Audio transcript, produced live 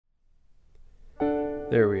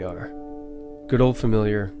There we are. Good old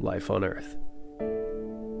familiar life on Earth.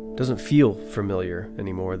 Doesn't feel familiar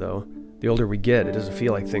anymore, though. The older we get, it doesn't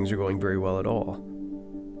feel like things are going very well at all.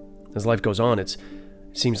 As life goes on, it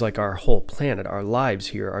seems like our whole planet, our lives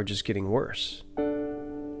here are just getting worse.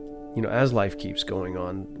 As life keeps going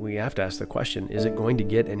on, we have to ask the question, is it going to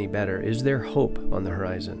get any better? Is there hope on the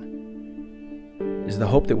horizon? Is the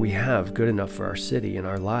hope that we have good enough for our city and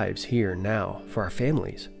our lives here, now, for our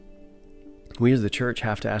families? We as the church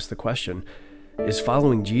have to ask the question, is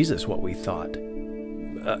following Jesus what we thought?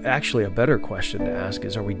 Actually, a better question to ask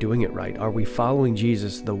is, are we doing it right? Are we following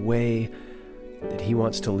Jesus the way that he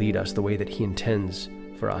wants to lead us, the way that he intends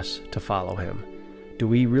for us to follow him? Do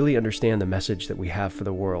we really understand the message that we have for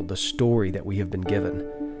the world, the story that we have been given?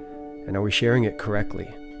 And are we sharing it correctly?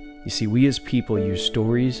 You see, we as people use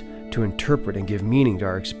stories to interpret and give meaning to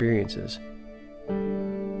our experiences.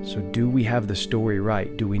 So do we have the story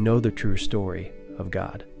right? Do we know the true story of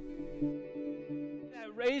God?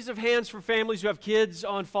 Raise of hands for families who have kids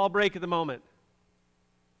on fall break at the moment.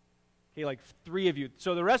 Okay, like 3 of you.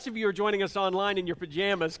 So the rest of you are joining us online in your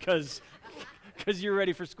pajamas because you're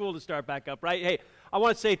ready for school to start back up, right? Hey, I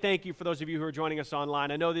want to say thank you for those of you who are joining us online.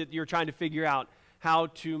 I know that you're trying to figure out how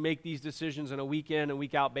to make these decisions on a week-in and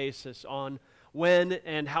week-out basis on when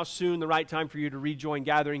and how soon the right time for you to rejoin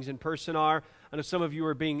gatherings in person are. I know some of you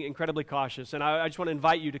are being incredibly cautious, and I just want to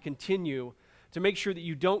invite you to continue to make sure that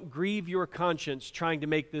you don't grieve your conscience trying to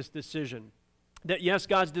make this decision. That yes,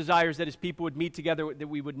 God's desires that his people would meet together, that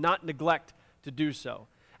we would not neglect to do so.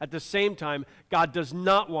 At the same time, God does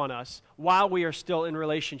not want us, while we are still in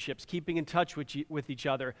relationships, keeping in touch with each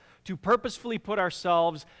other, to purposefully put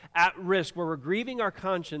ourselves at risk where we're grieving our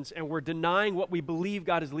conscience and we're denying what we believe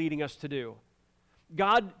God is leading us to do.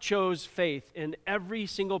 God chose faith in every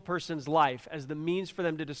single person's life as the means for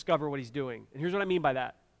them to discover what he's doing. And here's what I mean by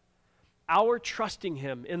that. Our trusting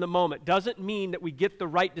him in the moment doesn't mean that we get the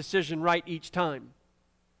right decision right each time,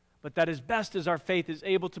 but that as best as our faith is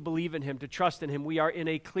able to believe in him, to trust in him, we are in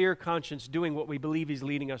a clear conscience doing what we believe he's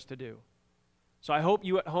leading us to do. So I hope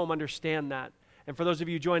you at home understand that. And for those of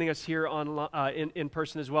you joining us here in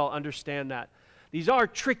person as well, understand that. These are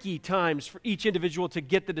tricky times for each individual to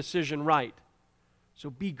get the decision right. So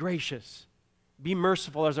be gracious. Be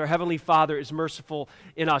merciful as our Heavenly Father is merciful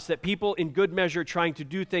in us. That people in good measure trying to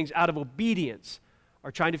do things out of obedience are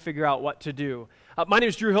trying to figure out what to do. My name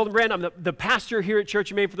is Drew Hildenbrand. I'm the pastor here at Church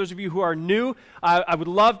of Maine. For those of you who are new, I would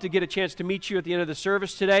love to get a chance to meet you at the end of the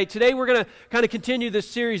service today. Today we're going to kind of continue this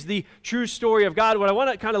series, The True Story of God. What I want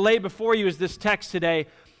to kind of lay before you is this text today.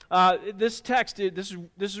 This text, this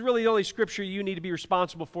is really the only scripture you need to be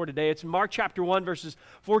responsible for today. It's in Mark chapter 1, verses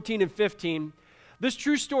 14 and 15. This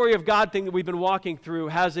true story of God thing that we've been walking through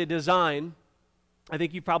has a design. I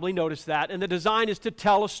think you've probably noticed that. And the design is to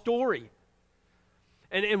tell a story.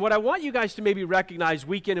 And what I want you guys to maybe recognize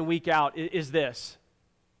week in and week out is this.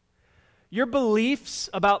 Your beliefs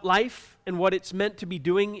about life and what it's meant to be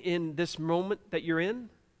doing in this moment that you're in,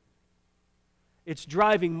 it's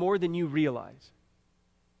driving more than you realize.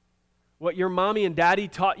 What your mommy and daddy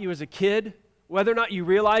taught you as a kid, whether or not you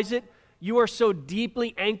realize it, you are so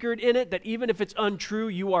deeply anchored in it that even if it's untrue,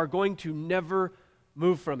 you are going to never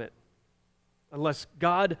move from it unless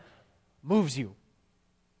God moves you.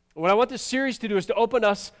 What I want this series to do is to open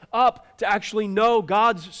us up to actually know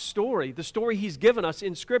God's story, the story he's given us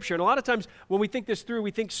in Scripture. And a lot of times when we think this through,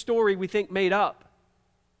 we think story, we think made up.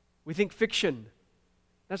 We think fiction.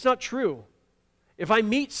 That's not true. If I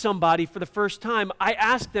meet somebody for the first time, I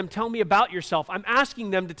ask them, tell me about yourself. I'm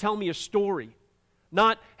asking them to tell me a story.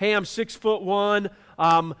 Not, hey, I'm 6'1",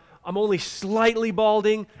 I'm only slightly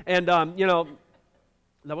balding, and, that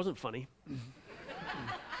wasn't funny.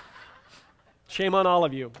 Shame on all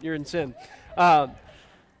of you. You're in sin.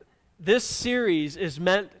 This series is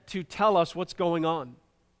meant to tell us what's going on.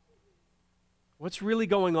 What's really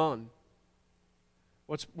going on?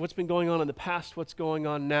 What's been going on in the past? What's going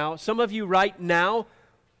on now? Some of you right now,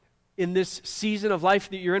 in this season of life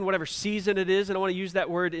that you're in, whatever season it is, and I want to use that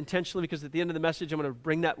word intentionally because at the end of the message, I'm going to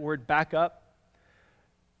bring that word back up.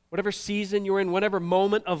 Whatever season you're in, whatever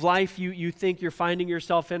moment of life you think you're finding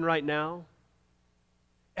yourself in right now,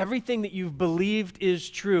 everything that you've believed is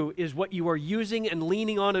true is what you are using and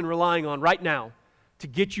leaning on and relying on right now to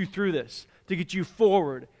get you through this, to get you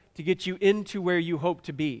forward, to get you into where you hope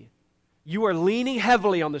to be. You are leaning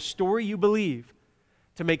heavily on the story you believe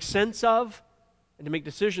to make sense of and to make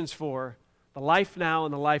decisions for the life now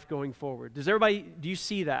and the life going forward. Do you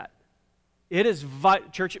see that? It is,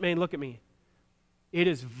 Church at Maine, look at me. It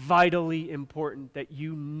is vitally important that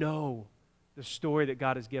you know the story that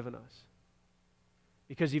God has given us.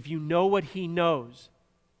 Because if you know what he knows,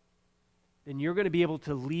 then you're going to be able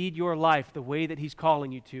to lead your life the way that He's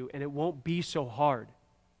calling you to, and it won't be so hard.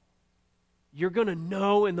 You're going to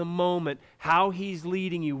know in the moment how He's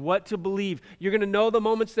leading you, what to believe. You're going to know the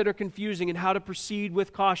moments that are confusing and how to proceed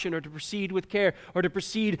with caution or to proceed with care or to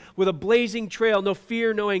proceed with a blazing trail, no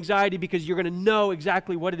fear, no anxiety, because you're going to know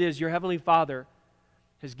exactly what it is your Heavenly Father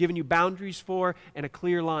has given you boundaries for and a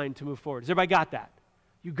clear line to move forward. Has everybody got that?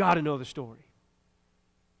 You got to know the story.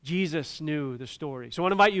 Jesus knew the story. So I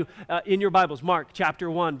want to invite you in your Bibles, Mark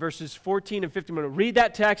chapter 1, verses 14 and 15. I'm going to read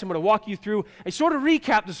that text. I'm going to walk you through a sort of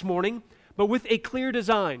recap this morning, but with a clear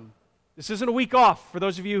design. This isn't a week off for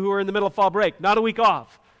those of you who are in the middle of fall break. Not a week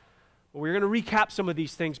off. But we're going to recap some of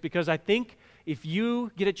these things because I think if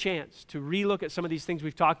you get a chance to relook at some of these things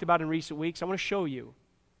we've talked about in recent weeks, I want to show you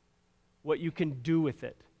what you can do with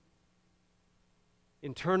it.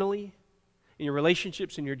 Internally, in your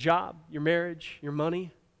relationships, in your job, your marriage, your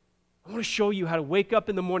money. I want to show you how to wake up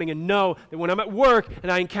in the morning and know that when I'm at work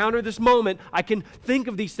and I encounter this moment, I can think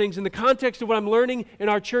of these things in the context of what I'm learning in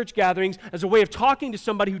our church gatherings as a way of talking to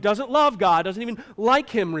somebody who doesn't love God, doesn't even like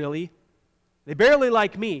Him really. They barely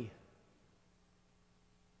like me.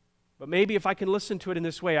 But maybe if I can listen to it in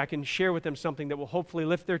this way, I can share with them something that will hopefully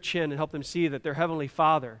lift their chin and help them see that their Heavenly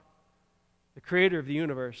Father, the Creator of the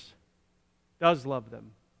universe, does love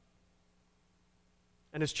them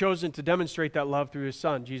and has chosen to demonstrate that love through His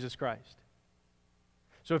Son, Jesus Christ.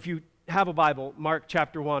 So if you have a Bible, Mark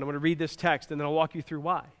chapter 1, I'm going to read this text and then I'll walk you through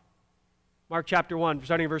why. Mark chapter 1,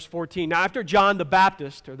 starting in verse 14. Now after John the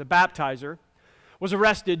Baptist, or the baptizer, was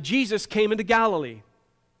arrested, Jesus came into Galilee.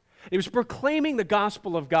 He was proclaiming the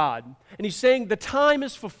gospel of God, and He's saying the time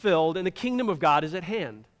is fulfilled and the kingdom of God is at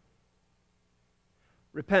hand.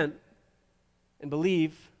 Repent and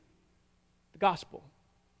believe the gospel.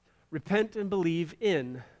 Repent and believe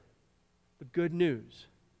in the good news.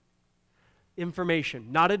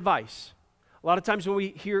 Information, not advice. A lot of times when we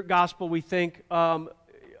hear gospel, we think a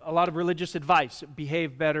lot of religious advice.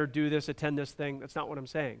 Behave better, do this, attend this thing. That's not what I'm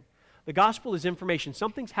saying. The gospel is information.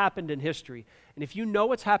 Something's happened in history. And if you know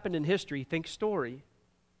what's happened in history, think story.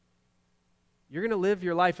 You're going to live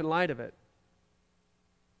your life in light of it.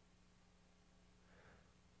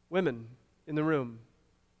 Women in the room,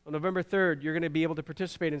 on November 3rd, you're going to be able to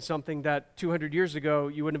participate in something that 200 years ago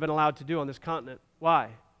you wouldn't have been allowed to do on this continent. Why?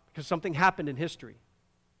 Because something happened in history.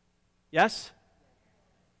 Yes?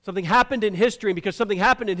 Something happened in history, and because something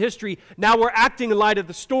happened in history, now we're acting in light of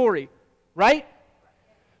the story. Right?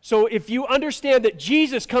 So if you understand that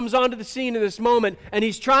Jesus comes onto the scene in this moment, and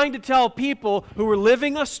He's trying to tell people who are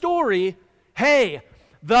living a story, hey,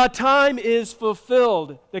 the time is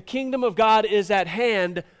fulfilled. The kingdom of God is at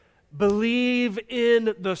hand. Believe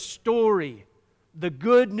in the story, the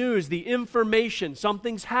good news, the information.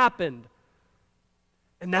 Something's happened.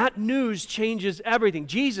 And that news changes everything.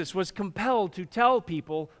 Jesus was compelled to tell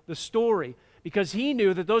people the story because He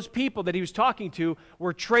knew that those people that He was talking to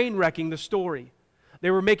were train wrecking the story. They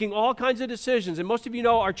were making all kinds of decisions. And most of you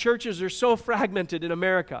know our churches are so fragmented in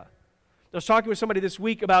America. I was talking with somebody this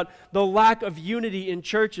week about the lack of unity in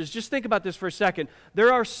churches. Just think about this for a second.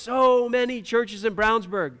 There are so many churches in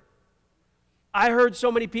Brownsburg. I heard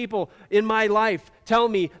so many people in my life tell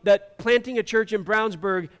me that planting a church in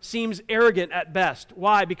Brownsburg seems arrogant at best.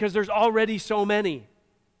 Why? Because there's already so many.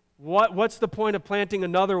 What's the point of planting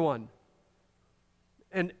another one?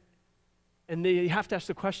 And you have to ask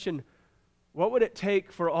the question, what would it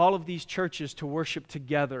take for all of these churches to worship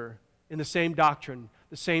together in the same doctrine,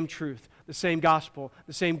 the same truth, the same gospel,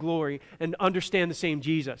 the same glory, and understand the same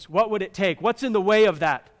Jesus? What would it take? What's in the way of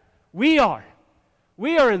that? We are.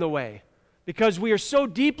 We are in the way. Because we are so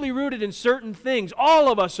deeply rooted in certain things,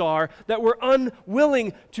 all of us are, that we're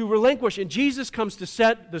unwilling to relinquish. And Jesus comes to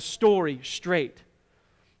set the story straight.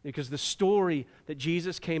 Because the story that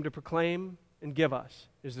Jesus came to proclaim and give us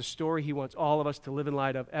is the story He wants all of us to live in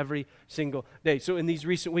light of every single day. So in these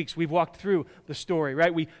recent weeks, we've walked through the story,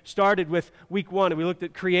 right? We started with week 1, and we looked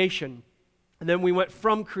at creation. And then we went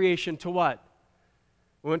from creation to what?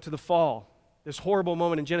 We went to the fall. This horrible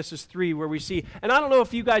moment in Genesis 3 where we see, and I don't know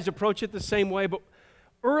if you guys approach it the same way, but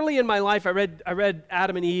early in my life I read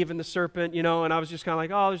Adam and Eve and the serpent, and I was just kind of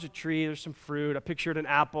like, oh, there's a tree, there's some fruit. I pictured an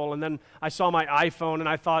apple, and then I saw my iPhone and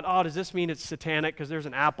I thought, oh, does this mean it's satanic because there's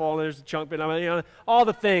an apple and there's a chunk, but all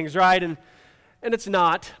the things, right? And it's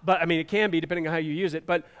not, but I mean it can be depending on how you use it,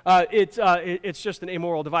 but it's just an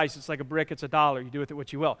amoral device. It's like a brick, it's $1. You do with it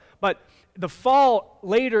what you will. But the fall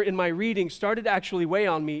later in my reading started to actually weigh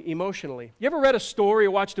on me emotionally. You ever read a story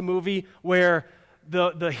or watched a movie where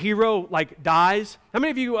the hero dies? How many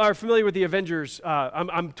of you are familiar with the Avengers?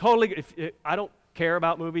 I'm totally, I don't care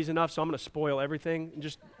about movies enough, so I'm going to spoil everything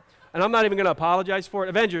and I'm not even going to apologize for it.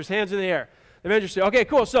 Avengers, hands in the air. Avengers 3. Okay,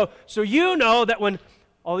 cool. So you know that when,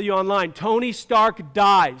 all of you online, Tony Stark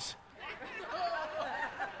dies.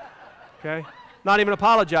 Okay? Not even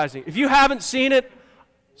apologizing. If you haven't seen it,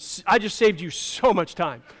 I just saved you so much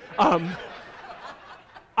time.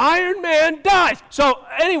 Iron Man dies. So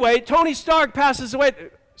anyway, Tony Stark passes away.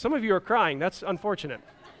 Some of you are crying. That's unfortunate.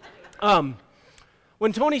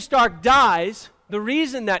 When Tony Stark dies, the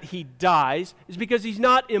reason that he dies is because he's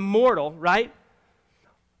not immortal, right?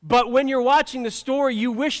 But when you're watching the story,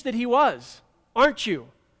 you wish that he was, aren't you?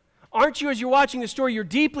 Aren't you, as you're watching the story, you're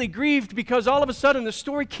deeply grieved because all of a sudden the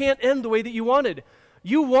story can't end the way that you wanted.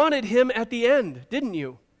 You wanted him at the end, didn't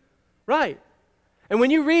you? Right. And when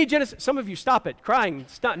you read Genesis, some of you stop it, crying,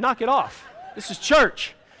 stop, knock it off. This is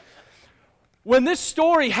church. When this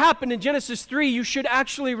story happened in Genesis 3, you should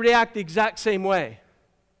actually react the exact same way.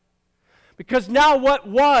 Because now what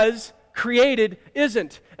was created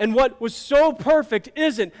isn't, and what was so perfect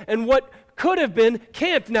isn't, and what could have been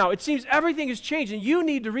can't now. It seems everything has changed, and you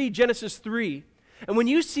need to read Genesis 3. And when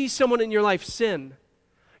you see someone in your life sin,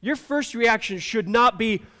 your first reaction should not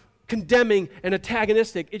be condemning and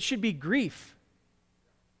antagonistic. It should be grief.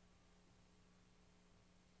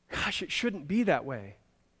 Gosh, it shouldn't be that way.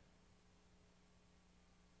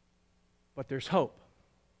 But there's hope.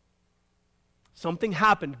 Something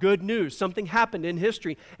happened, good news, something happened in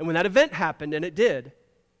history. And when that event happened, and it did,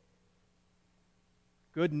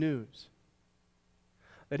 good news.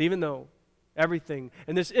 That even though everything,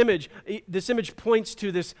 and this image points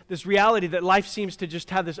to this reality that life seems to just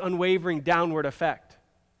have this unwavering downward effect.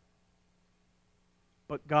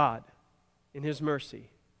 But God, in His mercy,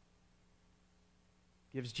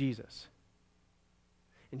 gives Jesus.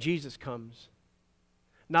 And Jesus comes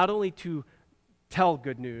not only to tell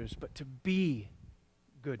good news, but to be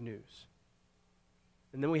good news.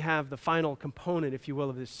 And then we have the final component, if you will,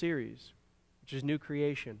 of this series, which is new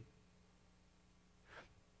creation.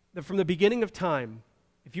 That from the beginning of time,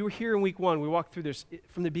 if you were here in week 1, we walked through this,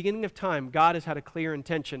 from the beginning of time, God has had a clear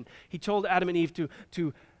intention. He told Adam and Eve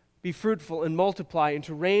to be fruitful and multiply and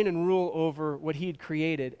to reign and rule over what He had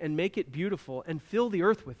created and make it beautiful and fill the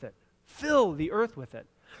earth with it. Fill the earth with it.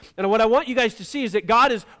 And what I want you guys to see is that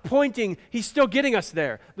God is pointing, He's still getting us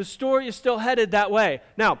there. The story is still headed that way.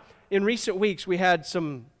 Now, in recent weeks, we had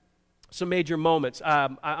some major moments.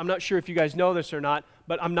 I'm not sure if you guys know this or not,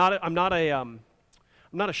 but I'm not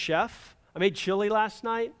a chef. I made chili last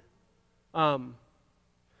night. It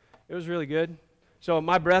was really good. So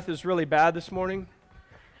my breath is really bad this morning.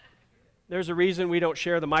 There's a reason we don't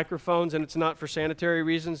share the microphones, and it's not for sanitary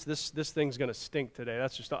reasons. This thing's going to stink today.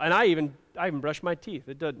 That's just, and I even brushed my teeth.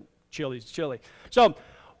 It doesn't. Chili's chili. So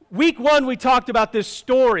week 1, we talked about this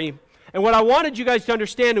story, and what I wanted you guys to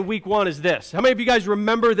understand in week 1 is this. How many of you guys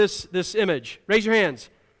remember this image? Raise your hands.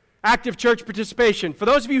 Active church participation. For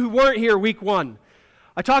those of you who weren't here week 1,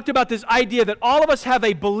 I talked about this idea that all of us have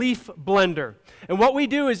a belief blender. And what we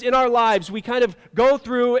do is in our lives, we kind of go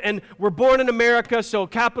through, and we're born in America, so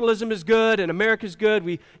capitalism is good and America's good.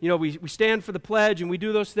 We stand for the pledge and we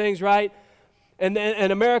do those things, right? And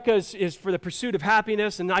America is for the pursuit of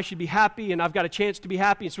happiness, and I should be happy, and I've got a chance to be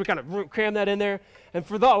happy. And so we kind of cram that in there. And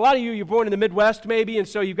for a lot of you, you're born in the Midwest maybe, and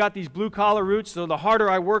so you've got these blue-collar roots, so the harder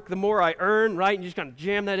I work, the more I earn, right? And you just kind of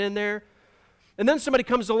jam that in there. And then somebody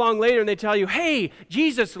comes along later and they tell you, hey,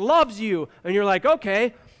 Jesus loves you. And you're like,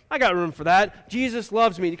 okay, I got room for that. Jesus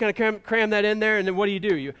loves me. You kind of cram that in there, and then what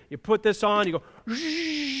do? You put this on, you go,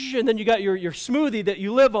 and then you got your smoothie that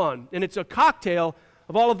you live on. And it's a cocktail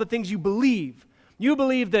of all of the things you believe. You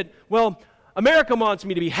believe that, well, America wants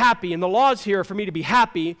me to be happy, and the law's here for me to be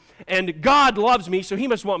happy, and God loves me, so He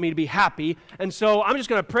must want me to be happy. And so I'm just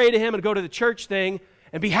going to pray to Him and go to the church thing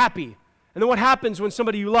and be happy. And then what happens when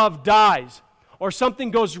somebody you love dies? Or something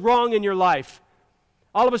goes wrong in your life.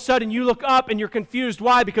 All of a sudden you look up and you're confused.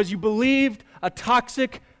 Why? Because you believed a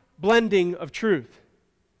toxic blending of truth.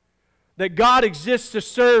 That God exists to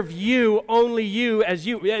serve you, only you, as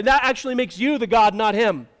you. And that actually makes you the God, not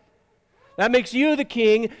Him. That makes you the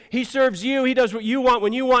king. He serves you. He does what you want,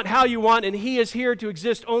 when you want, how you want, and He is here to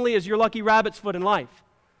exist only as your lucky rabbit's foot in life.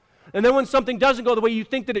 And then when something doesn't go the way you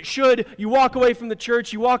think that it should, you walk away from the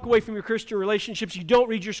church, you walk away from your Christian relationships, you don't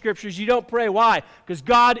read your scriptures, you don't pray. Why? Because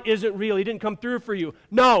God isn't real. He didn't come through for you.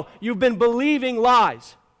 No, you've been believing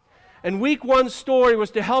lies. And week 1's story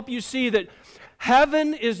was to help you see that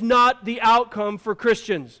heaven is not the outcome for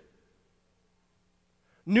Christians.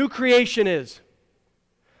 New creation is.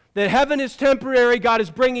 That heaven is temporary. God is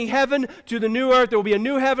bringing heaven to the new earth. There will be a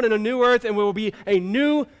new heaven and a new earth, and there will be a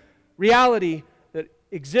new reality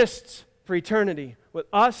exists for eternity, with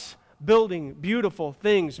us building beautiful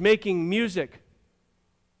things, making music,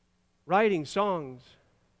 writing songs,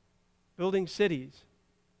 building cities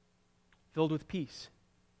filled with peace.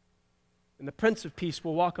 And the Prince of Peace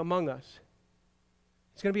will walk among us.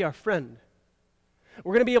 He's going to be our friend.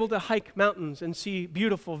 We're going to be able to hike mountains and see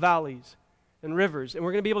beautiful valleys and rivers. And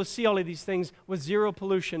we're going to be able to see all of these things with zero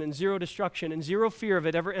pollution and zero destruction and zero fear of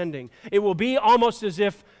it ever ending. It will be almost as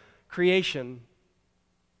if creation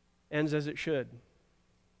ends as it should.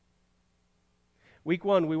 Week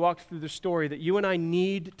 1, we walked through the story that you and I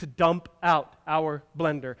need to dump out our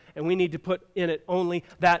blender, and we need to put in it only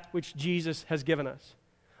that which Jesus has given us.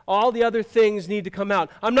 All the other things need to come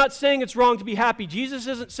out. I'm not saying it's wrong to be happy. Jesus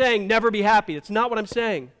isn't saying never be happy. It's not what I'm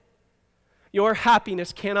saying. Your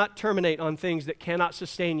happiness cannot terminate on things that cannot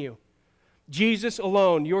sustain you. Jesus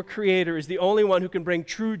alone, your Creator, is the only one who can bring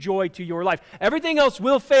true joy to your life. Everything else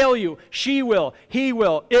will fail you. She will, he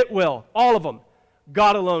will, it will, all of them.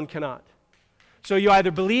 God alone cannot. So you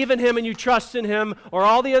either believe in Him and you trust in Him, or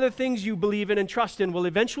all the other things you believe in and trust in will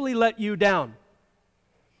eventually let you down.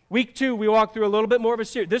 Week 2, we walked through a little bit more of a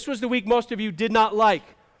series. This was the week most of you did not like.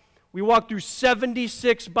 We walked through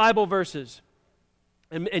 76 Bible verses.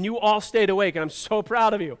 And you all stayed awake, and I'm so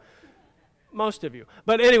proud of you. Most of you.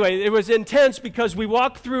 But anyway, it was intense because we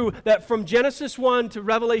walked through that from Genesis 1 to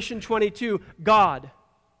Revelation 22, God,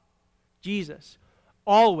 Jesus,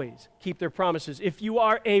 always keep their promises. If you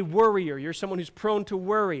are a worrier, you're someone who's prone to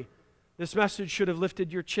worry, this message should have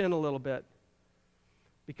lifted your chin a little bit.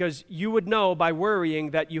 Because you would know by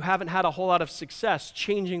worrying that you haven't had a whole lot of success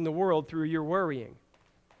changing the world through your worrying.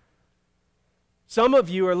 Some of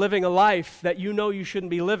you are living a life that you know you shouldn't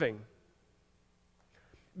be living.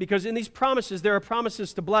 Because in these promises, there are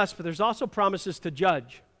promises to bless, but there's also promises to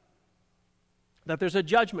judge. That there's a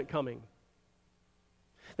judgment coming.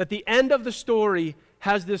 That the end of the story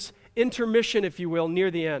has this intermission, if you will,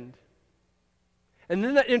 near the end. And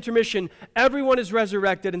in that intermission, everyone is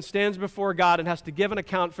resurrected and stands before God and has to give an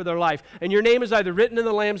account for their life. And your name is either written in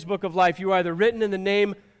the Lamb's Book of Life, you are either written in the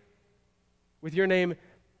name, with your name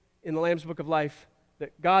in the Lamb's Book of Life,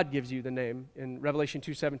 that God gives you the name in Revelation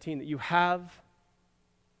 2:17, that you have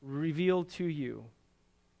revealed to you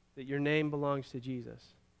that your name belongs to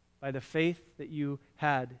Jesus by the faith that you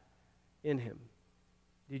had in Him.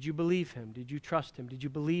 Did you believe Him? Did you trust Him? Did you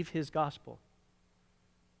believe His gospel?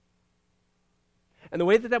 And the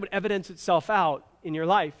way that would evidence itself out in your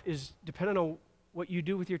life is dependent on what you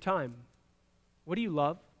do with your time. What do you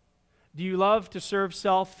love? Do you love to serve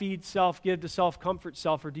self, feed self, give to self, comfort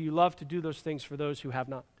self, or do you love to do those things for those who have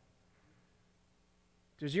not?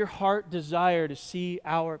 Does your heart desire to see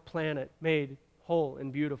our planet made whole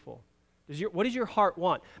and beautiful? What does your heart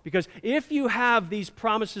want? Because if you have these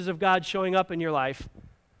promises of God showing up in your life,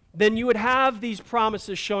 then you would have these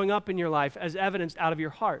promises showing up in your life as evidenced out of your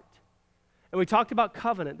heart. And we talked about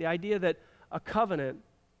covenant, the idea that a covenant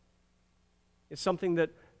is something that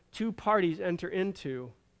two parties enter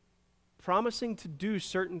into, promising to do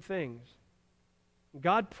certain things.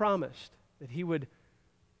 God promised that He would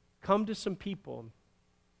come to some people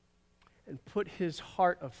and put His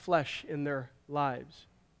heart of flesh in their lives,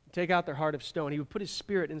 take out their heart of stone. He would put His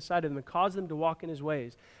Spirit inside of them and cause them to walk in His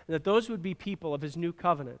ways, and that those would be people of His new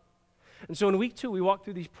covenant. And so in week 2, we walked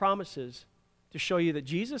through these promises to show you that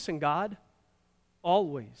Jesus and God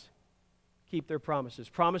always keep their promises.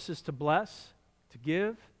 Promises to bless, to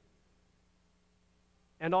give,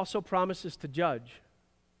 and also promises to judge.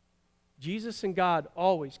 Jesus and God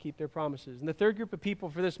always keep their promises. And the third group of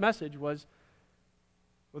people for this message was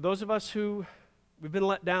those of us who we've been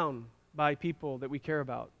let down by people that we care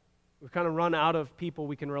about. We've kind of run out of people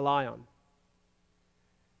we can rely on.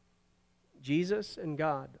 Jesus and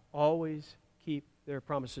God always keep their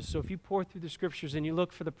promises. So if you pour through the Scriptures and you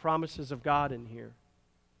look for the promises of God in here,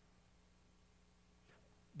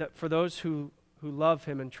 that for those who love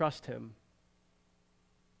Him and trust Him,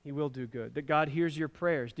 He will do good. That God hears your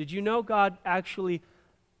prayers. Did you know God actually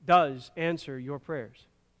does answer your prayers?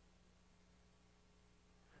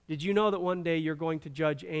 Did you know that one day you're going to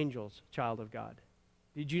judge angels, child of God?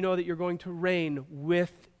 Did you know that you're going to reign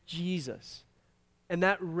with Jesus? And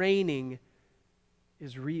that reigning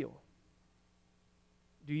is real.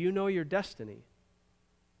 Do you know your destiny?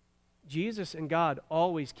 Jesus and God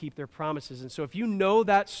always keep their promises. And so if you know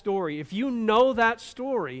that story,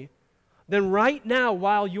 then right now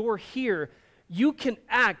while you're here, you can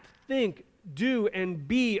act, think, do, and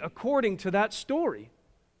be according to that story.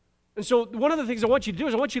 And so one of the things I want you to do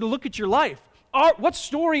is I want you to look at your life. What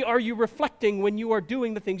story are you reflecting when you are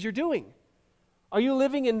doing the things you're doing? Are you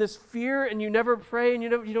living in this fear and you never pray and you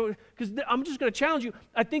don't? Because I'm just going to challenge you.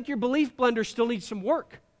 I think your belief blender still needs some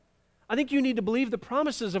work. I think you need to believe the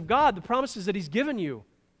promises of God, the promises that He's given you.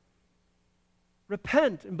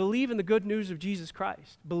 Repent and believe in the good news of Jesus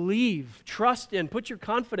Christ. Believe, trust in, put your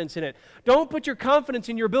confidence in it. Don't put your confidence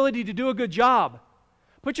in your ability to do a good job.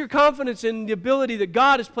 Put your confidence in the ability that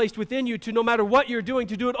God has placed within you to, no matter what you're doing,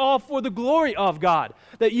 to do it all for the glory of God.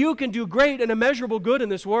 That you can do great and immeasurable good in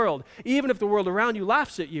this world, even if the world around you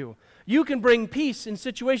laughs at you. You can bring peace in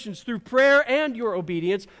situations through prayer and your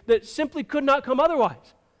obedience that simply could not come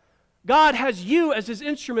otherwise. God has you as His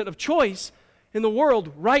instrument of choice in the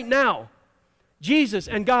world right now. Jesus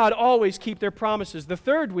and God always keep their promises. The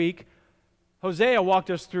third week, Hosea walked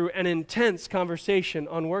us through an intense conversation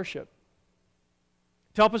on worship,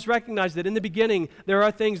 to help us recognize that in the beginning, there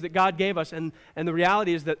are things that God gave us, and the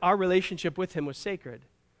reality is that our relationship with Him was sacred.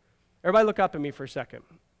 Everybody look up at me for a second.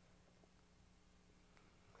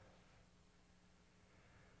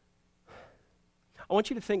 I want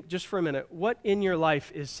you to think just for a minute, what in your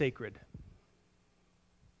life is sacred?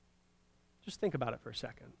 Just think about it for a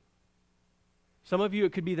second. Some of you,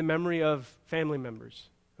 it could be the memory of family members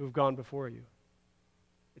who have gone before you.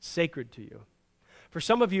 It's sacred to you. For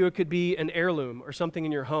some of you, it could be an heirloom or something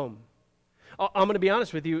in your home. I'm going to be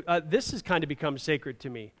honest with you, this has kind of become sacred to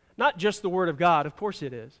me. Not just the Word of God, of course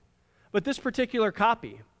it is, but this particular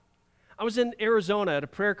copy. I was in Arizona at a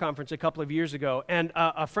prayer conference a couple of years ago, and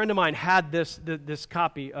a friend of mine had this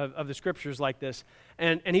copy of the Scriptures like this,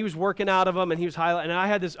 and he was working out of them, and he was highlighting, and I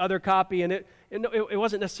had this other copy, and it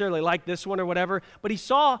wasn't necessarily like this one or whatever, but he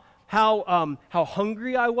saw how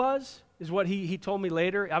hungry I was, is what he told me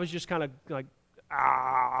later. I was just kind of like,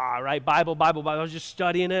 right, Bible. I was just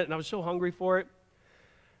studying it, and I was so hungry for it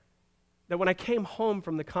that when I came home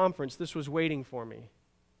from the conference, this was waiting for me.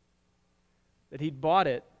 That he'd bought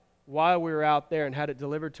it while we were out there and had it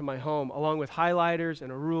delivered to my home, along with highlighters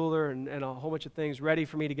and a ruler and a whole bunch of things ready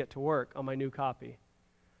for me to get to work on my new copy.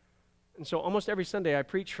 And so almost every Sunday I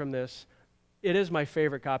preach from this. It is my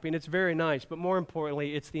favorite copy, and it's very nice, but more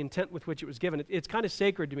importantly, it's the intent with which it was given. It's kind of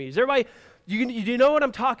sacred to me. Is everybody, do you know what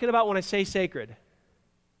I'm talking about when I say sacred?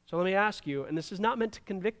 So let me ask you, and this is not meant to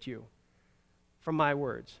convict you from my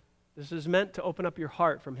words. This is meant to open up your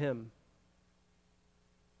heart from Him.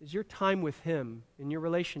 Is your time with Him, in your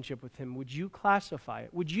relationship with Him, would you classify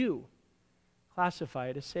it? Would you classify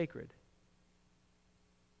it as sacred?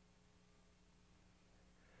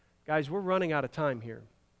 Guys, we're running out of time here.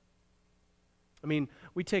 I mean,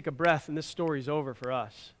 we take a breath and this story's over for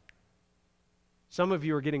us. Some of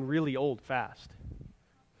you are getting really old fast.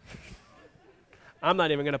 I'm not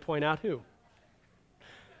even going to point out who.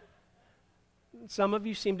 Some of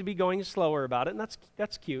you seem to be going slower about it, and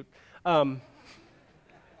that's cute. I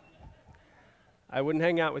wouldn't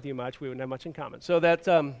hang out with you much. We wouldn't have much in common. So that,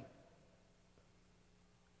 what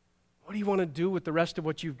do you want to do with the rest of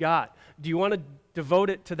what you've got? Do you want to devote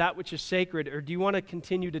it to that which is sacred, or do you want to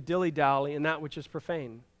continue to dilly-dally in that which is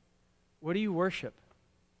profane? What do you worship?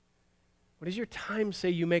 What does your time say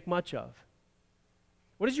you make much of?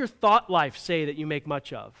 What does your thought life say that you make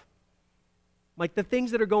much of? Like the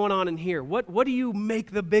things that are going on in here. What do you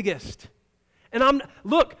make the biggest? And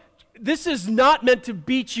look, this is not meant to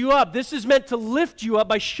beat you up. This is meant to lift you up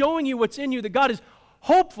by showing you what's in you, that God is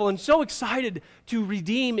hopeful and so excited to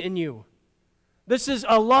redeem in you. This is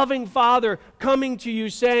a loving Father coming to you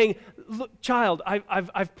saying, look, child,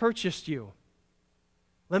 I've purchased you.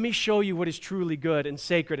 Let me show you what is truly good and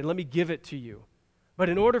sacred, and let me give it to you. But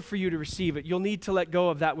in order for you to receive it, you'll need to let go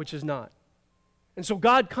of that which is not. And so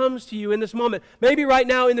God comes to you in this moment. Maybe right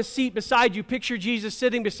now in the seat beside you, picture Jesus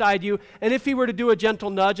sitting beside you, and if He were to do a gentle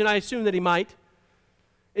nudge, and I assume that He might,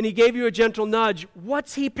 and He gave you a gentle nudge,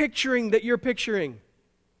 what's He picturing that you're picturing?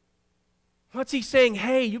 What's He saying?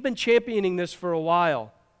 Hey, you've been championing this for a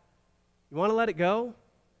while. You want to let it go?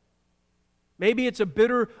 Maybe it's a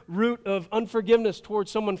bitter root of unforgiveness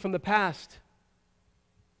towards someone from the past.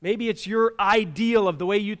 Maybe it's your ideal of the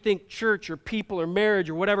way you think church or people or marriage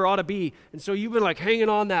or whatever ought to be. And so you've been like hanging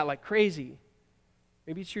on that like crazy.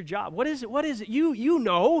 Maybe it's your job. What is it? What is it? You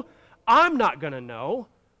know. I'm not going to know.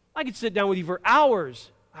 I could sit down with you for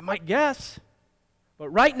hours. I might guess. But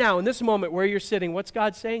right now, in this moment where you're sitting, what's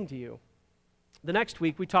God saying to you? The next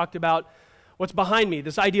week, we talked about what's behind me,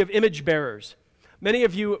 this idea of image bearers. Many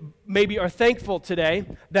of you maybe are thankful today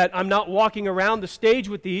that I'm not walking around the stage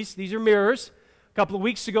with these. These are mirrors. A couple of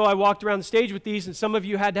weeks ago, I walked around the stage with these, and some of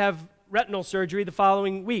you had to have retinal surgery the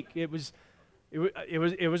following week. It was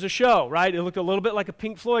a show, right? It looked a little bit like a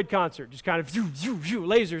Pink Floyd concert, just kind of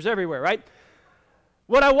lasers everywhere, right?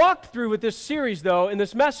 What I walked through with this series, though, in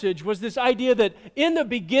this message, was this idea that in the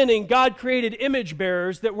beginning, God created image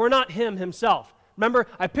bearers that were not Him Himself. Remember,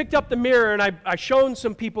 I picked up the mirror and I shown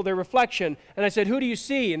some people their reflection, and I said, who do you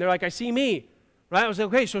see? And they're like, I see me. Right? I was like,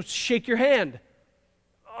 okay, so shake your hand.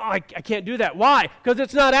 I can't do that. Why? Because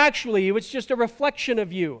it's not actually you. It's just a reflection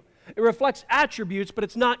of you. It reflects attributes, but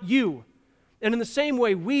it's not you. And in the same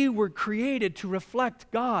way, we were created to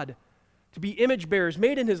reflect God, to be image bearers,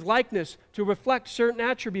 made in His likeness, to reflect certain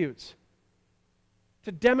attributes,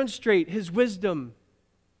 to demonstrate His wisdom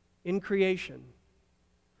in creation.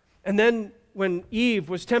 And then when Eve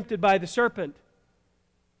was tempted by the serpent,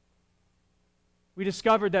 we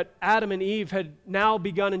discovered that Adam and Eve had now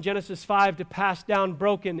begun in Genesis 5 to pass down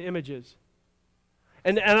broken images.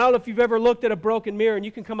 And I don't know if you've ever looked at a broken mirror, and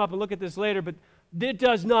you can come up and look at this later, but it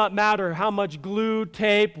does not matter how much glue,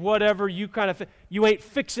 tape, whatever, you ain't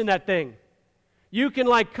fixing that thing. You can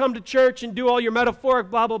come to church and do all your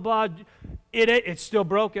metaphoric blah, blah, blah. It's still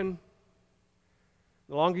broken.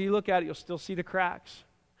 The longer you look at it, you'll still see the cracks.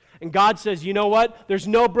 And God says, you know what? There's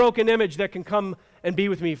no broken image that can come and be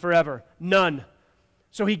with me forever. None.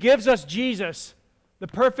 So He gives us Jesus, the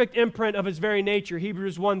perfect imprint of His very nature.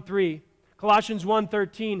 Hebrews 1:3. Colossians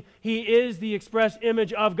 1:13. He is the express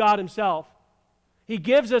image of God Himself. He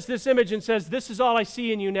gives us this image and says, this is all I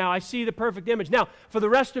see in you now. I see the perfect image. Now, for the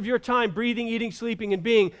rest of your time, breathing, eating, sleeping, and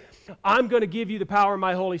being, I'm going to give you the power of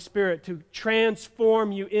my Holy Spirit to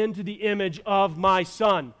transform you into the image of my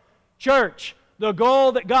Son. Church, the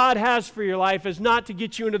goal that God has for your life is not to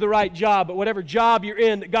get you into the right job, but whatever job you're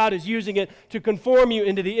in, that God is using it to conform you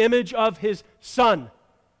into the image of His Son.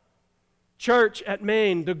 Church at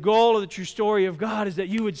Maine, the goal of the true story of God is that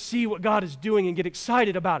you would see what God is doing and get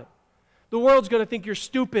excited about it. The world's going to think you're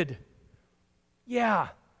stupid. Yeah.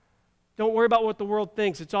 Don't worry about what the world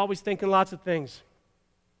thinks. It's always thinking lots of things.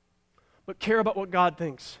 But care about what God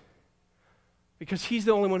thinks. Because He's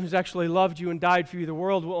the only one who's actually loved you and died for you. The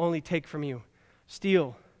world will only take from you,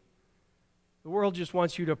 steal. The world just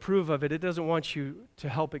wants you to approve of it. It doesn't want you to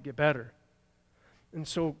help it get better. And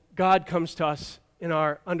so God comes to us in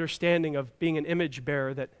our understanding of being an image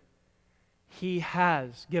bearer that He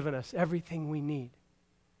has given us everything we need.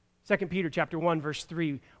 2 Peter chapter 1, verse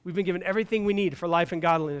 3, we've been given everything we need for life and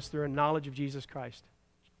godliness through a knowledge of Jesus Christ.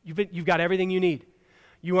 You've got everything you need.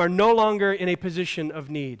 You are no longer in a position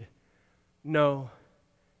of need. Know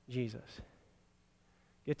Jesus.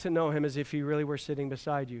 Get to know Him as if He really were sitting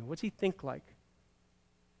beside you. What's He think like?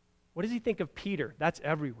 What does He think of Peter? That's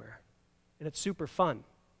everywhere. And it's super fun.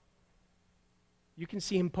 You can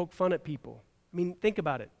see Him poke fun at people. I mean, think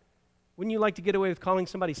about it. Wouldn't you like to get away with calling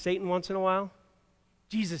somebody Satan once in a while?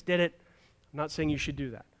 Jesus did it. I'm not saying you should do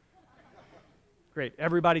that. Great.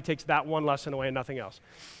 Everybody takes that one lesson away and nothing else.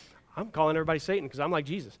 I'm calling everybody Satan because I'm like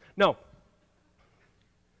Jesus. No.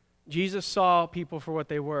 Jesus saw people for what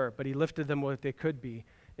they were, but He lifted them what they could be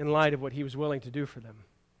in light of what He was willing to do for them.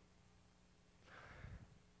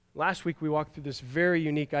 Last week we walked through this very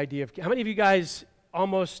unique idea of, how many of you guys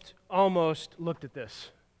almost looked at this?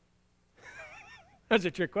 That's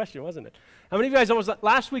a trick question, wasn't it? How many of you guys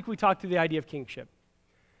last week we talked through the idea of kingship.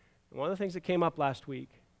 And one of the things that came up last week,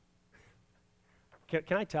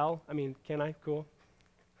 can I tell? I mean, can I? Cool.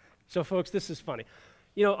 So folks, this is funny.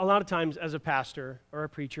 You know, a lot of times as a pastor or a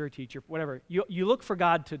preacher or teacher, whatever, you look for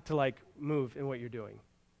God to move in what you're doing.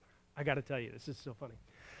 I got to tell you, this is so funny.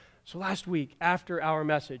 So last week, after our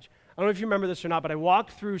message, I don't know if you remember this or not, but I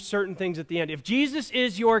walked through certain things at the end. If Jesus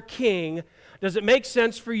is your king, does it make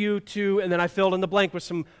sense for you to, and then I filled in the blank with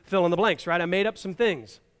some fill in the blanks, right? I made up some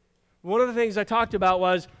things. One of the things I talked about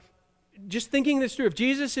was, just thinking this through, if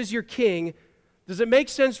Jesus is your king, does it make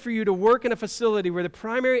sense for you to work in a facility where the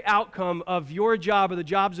primary outcome of your job or the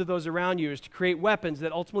jobs of those around you is to create weapons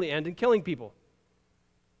that ultimately end in killing people?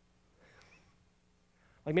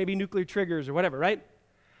 Like maybe nuclear triggers or whatever, right?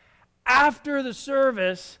 After the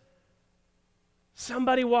service,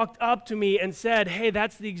 somebody walked up to me and said, hey,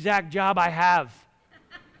 that's the exact job I have.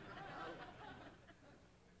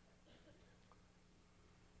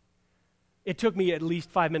 It took me at least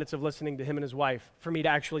 5 minutes of listening to him and his wife for me to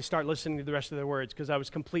actually start listening to the rest of their words, because I was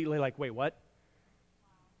completely like, wait, what?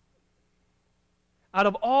 Out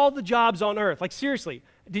of all the jobs on earth, like seriously,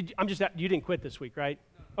 you didn't quit this week, right?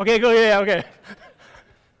 Okay, go, yeah, okay.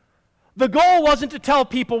 The goal wasn't to tell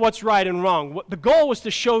people what's right and wrong. The goal was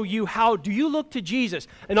to show you how do you look to Jesus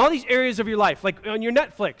in all these areas of your life, like on your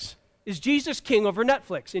Netflix. Is Jesus king over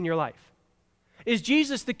Netflix in your life? Is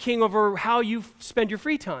Jesus the king over how you spend your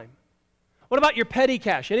free time? What about your petty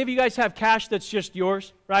cash? Any of you guys have cash that's just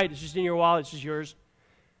yours, right? It's just in your wallet, it's just yours.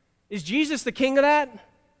 Is Jesus the king of that?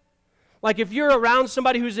 Like if you're around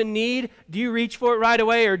somebody who's in need, do you reach for it right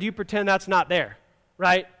away, or do you pretend that's not there,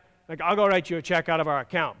 right? Like, I'll go write you a check out of our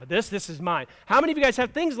account, but this is mine. How many of you guys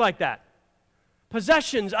have things like that?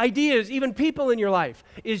 possessions, ideas, even people in your life.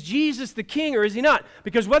 Is Jesus the king or is he not?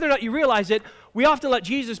 Because whether or not you realize it, we often let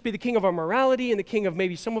Jesus be the king of our morality and the king of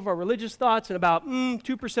maybe some of our religious thoughts and about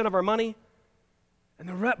 2% of our money.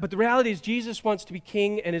 But the reality is Jesus wants to be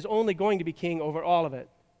king and is only going to be king over all of it.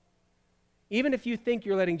 Even if you think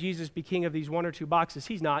you're letting Jesus be king of these 1 or 2 boxes,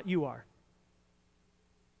 he's not, you are.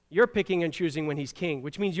 You're picking and choosing when he's king,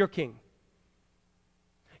 which means you're king.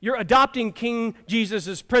 You're adopting King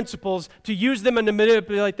Jesus' principles to use them and to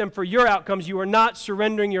manipulate them for your outcomes. You are not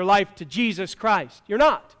surrendering your life to Jesus Christ. You're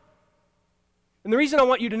not. And the reason I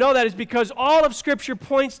want you to know that is because all of Scripture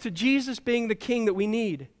points to Jesus being the king that we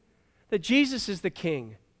need. That Jesus is the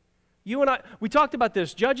king. You and I, we talked about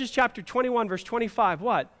this. Judges chapter 21, verse 25.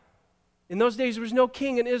 What? In those days there was no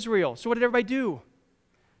king in Israel. So what did everybody do?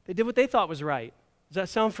 They did what they thought was right. Does that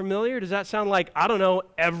sound familiar? Does that sound like, I don't know,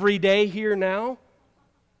 every day here now?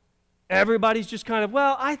 Everybody's just kind of,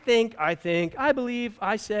 well, I think, I believe,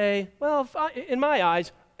 I say. Well, in my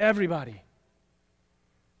eyes, everybody.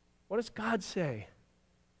 What does God say?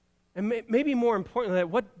 And maybe more importantly,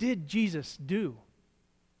 what did Jesus do?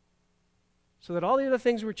 So that all the other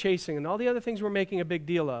things we're chasing and all the other things we're making a big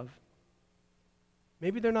deal of,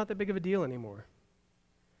 maybe they're not that big of a deal anymore.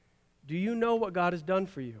 Do you know what God has done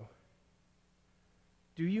for you?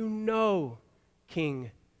 Do you know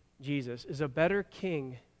King Jesus is a better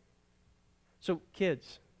king? So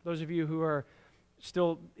kids, those of you who are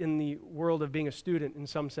still in the world of being a student in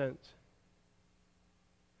some sense,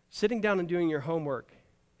 sitting down and doing your homework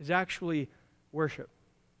is actually worship.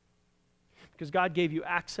 Because God gave you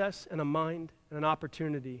access and a mind and an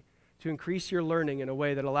opportunity to increase your learning in a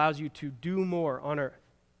way that allows you to do more on earth.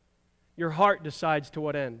 Your heart decides to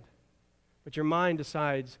what end, but your mind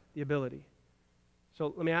decides the ability.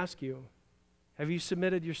 So let me ask you, have you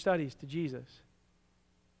submitted your studies to Jesus?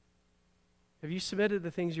 Have you submitted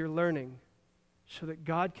the things you're learning so that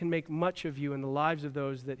God can make much of you in the lives of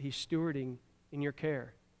those that he's stewarding in your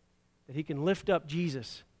care? That he can lift up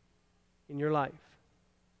Jesus in your life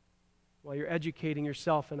while you're educating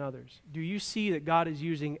yourself and others? Do you see that God is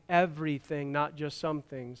using everything, not just some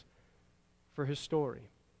things, for his story?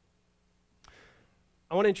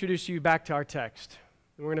 I want to introduce you back to our text,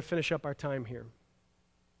 and we're going to finish up our time here.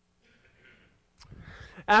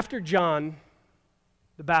 After John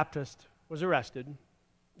the Baptist was arrested,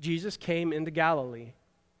 Jesus came into Galilee.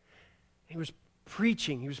 He was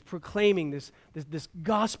preaching, he was proclaiming this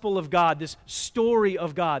gospel of God, this story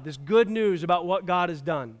of God, this good news about what God has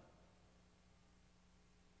done.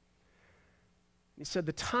 He said,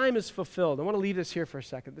 the time is fulfilled. I want to leave this here for a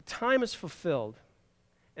second. The time is fulfilled,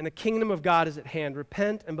 and the kingdom of God is at hand.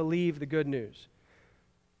 Repent and believe the good news.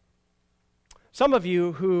 Some of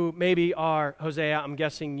you who maybe are, Hosea, I'm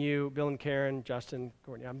guessing you, Bill and Karen, Justin,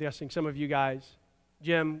 Courtney, I'm guessing some of you guys.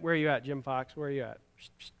 Jim, where are you at? Jim Fox, where are you at?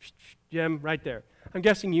 Jim, right there. I'm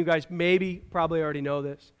guessing you guys probably already know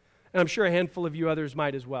this, and I'm sure a handful of you others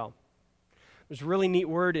might as well. There's a really neat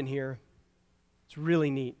word in here. It's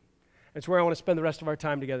really neat. It's where I want to spend the rest of our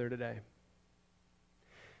time together today.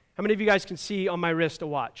 How many of you guys can see on my wrist a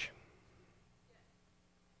watch?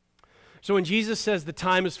 So when Jesus says the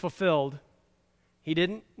time is fulfilled, he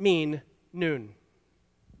didn't mean noon.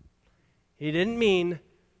 He didn't mean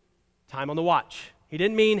time on the watch. He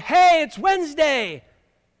didn't mean, hey, it's Wednesday.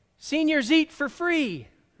 Seniors eat for free,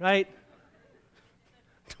 right?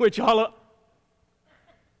 To which you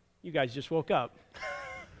guys just woke up.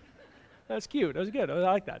 That's cute. That was good. I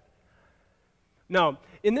like that. No,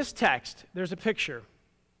 in this text, there's a picture.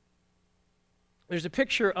 There's a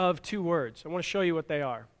picture of 2 words. I want to show you what they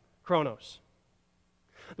are. Chronos.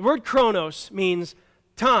 The word chronos means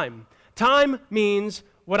time. Time means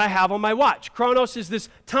what I have on my watch. Chronos is this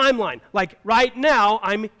timeline. Like right now,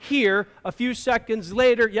 I'm here. A few seconds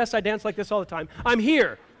later, yes, I dance like this all the time. I'm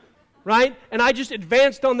here, right? And I just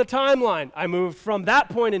advanced on the timeline. I moved from that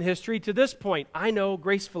point in history to this point. I know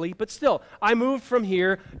gracefully, but still, I moved from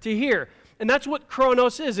here to here. And that's what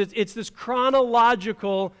chronos is. It's this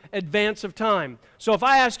chronological advance of time. So if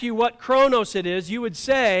I ask you what chronos it is, you would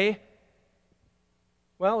say,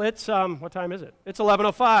 well, it's, what time is it? It's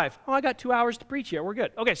 11:05. Oh, I got 2 hours to preach here. We're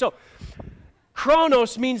good. Okay, so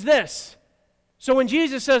chronos means this. So when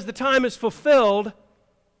Jesus says the time is fulfilled,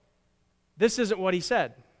 this isn't what he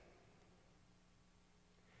said.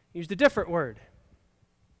 He used a different word.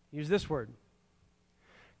 He used this word.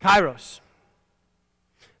 Kairos.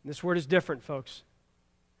 And this word is different, folks.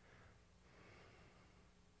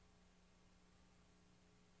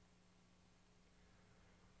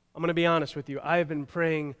 I'm going to be honest with you. I have been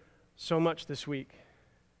praying so much this week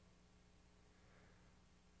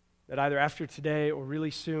that either after today or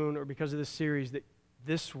really soon or because of this series, that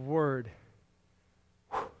this word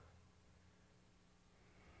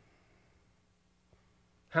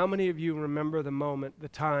How many of you remember the moment, the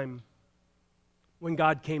time when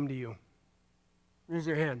God came to you? Raise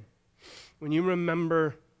your hand. When you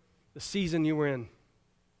remember the season you were in.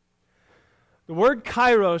 The word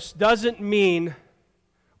Kairos doesn't mean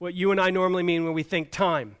what you and I normally mean when we think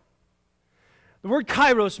time. The word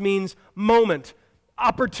Kairos means moment,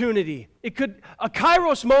 opportunity. A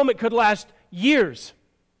Kairos moment could last years.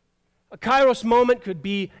 A Kairos moment could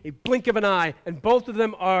be a blink of an eye, and both of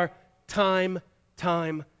them are time.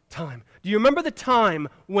 Do you remember the time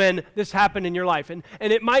when this happened in your life? And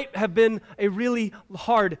it might have been a really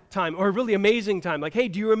hard time or a really amazing time. Like, hey,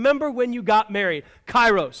 do you remember when you got married?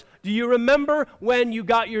 Kairos. Do you remember when you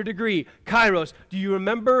got your degree? Kairos. Do you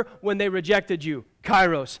remember when they rejected you?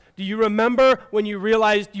 Kairos. Do you remember when you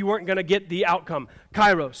realized you weren't going to get the outcome?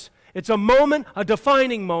 Kairos. It's a moment, a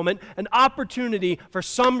defining moment, an opportunity for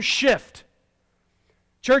some shift.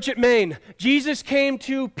 Church at Maine, Jesus came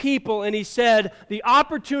to people and he said, the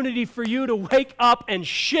opportunity for you to wake up and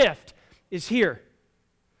shift is here.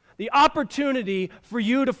 The opportunity for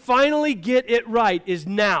you to finally get it right is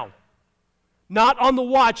now. Not on the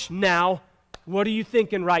watch now. What are you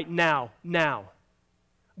thinking right now? Now.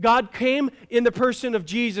 God came in the person of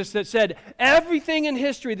Jesus that said, everything in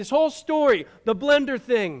history, this whole story, the blender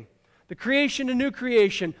thing, the creation and new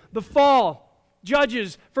creation, the fall,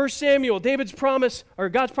 Judges, 1 Samuel, David's promise, or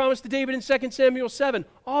God's promise to David in 2 Samuel 7,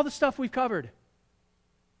 all the stuff we've covered.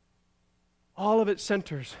 All of it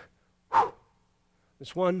centers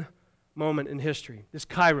this one moment in history, this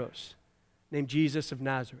Kairos, named Jesus of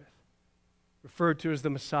Nazareth, referred to as the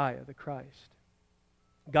Messiah, the Christ.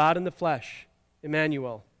 God in the flesh,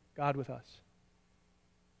 Emmanuel, God with us.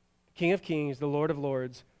 King of kings, the Lord of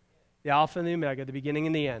lords, the Alpha and the Omega, the beginning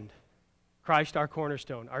and the end. Christ, our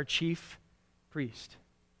cornerstone, our chief priest,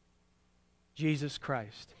 Jesus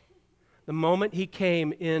Christ. The moment he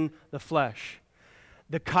came in the flesh,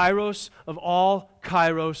 the Kairos of all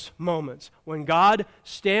Kairos moments, when God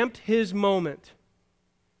stamped his moment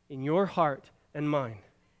in your heart and mine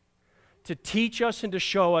to teach us and to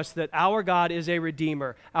show us that our God is a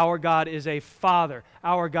redeemer, our God is a father,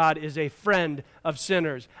 our God is a friend of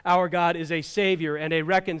sinners, our God is a savior and a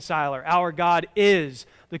reconciler, our God is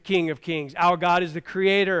the King of kings, our God is the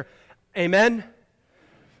creator. Amen?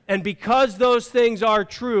 And because those things are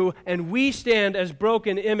true and we stand as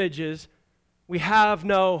broken images, we have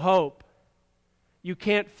no hope. You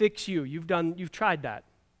can't fix you. You've tried that.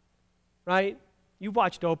 Right? You've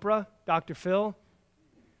watched Oprah, Dr. Phil.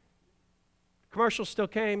 Commercials still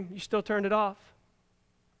came. You still turned it off.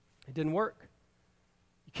 It didn't work.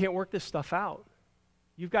 You can't work this stuff out.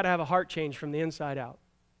 You've got to have a heart change from the inside out.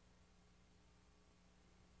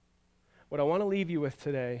 What I want to leave you with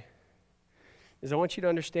today is I want you to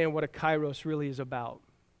understand what a Kairos really is about.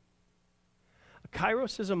 A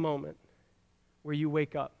Kairos is a moment where you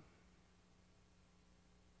wake up.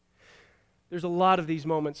 There's a lot of these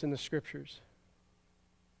moments in the Scriptures.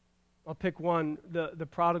 I'll pick one, the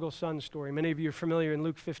prodigal son story. Many of you are familiar in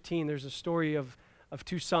Luke 15. There's a story of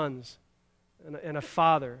two sons and a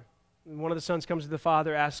father. And one of the sons comes to the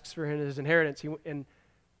father, asks for his inheritance. And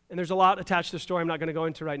there's a lot attached to the story I'm not going to go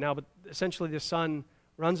into right now, but essentially the son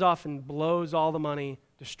runs off and blows all the money,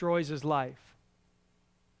 destroys his life.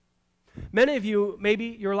 Many of you, maybe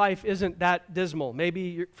your life isn't that dismal.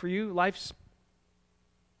 Maybe for you, it's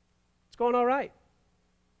going all right.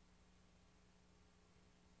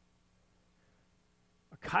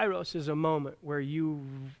 A Kairos is a moment where you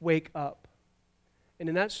wake up. And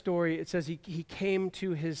in that story, it says he came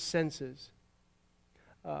to his senses.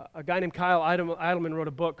 A guy named Kyle Idleman wrote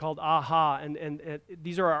a book called Aha, and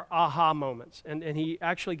these are our aha moments. And he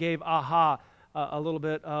actually gave Aha a little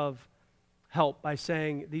bit of help by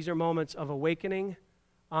saying these are moments of awakening,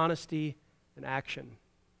 honesty, and action.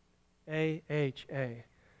 A-H-A.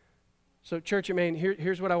 So Church at Maine,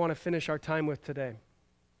 here's what I want to finish our time with today.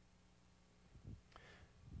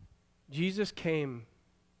 Jesus came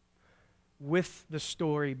with the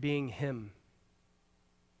story being him.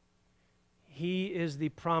 He is the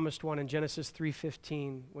promised one in Genesis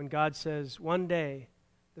 3:15 when God says, one day,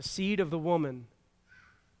 the seed of the woman,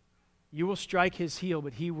 you will strike his heel,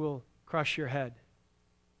 but he will crush your head.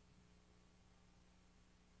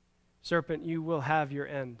 Serpent, you will have your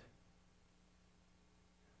end.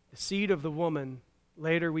 The seed of the woman,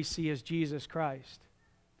 later we see as Jesus Christ,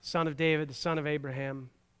 the son of David, the son of Abraham,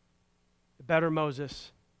 the better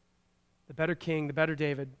Moses, the better king, the better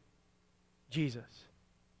David, Jesus.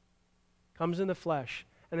 Comes in the flesh.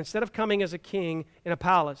 And instead of coming as a king in a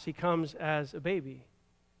palace, he comes as a baby,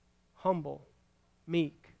 humble,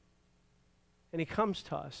 meek. And he comes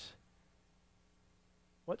to us.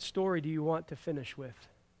 What story do you want to finish with?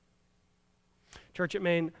 Church at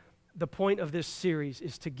Maine, the point of this series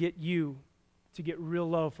is to get you to get real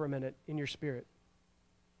low for a minute in your spirit.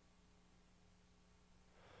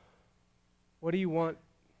 What do you want?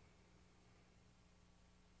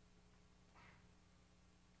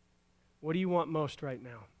 What do you want most right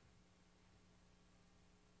now?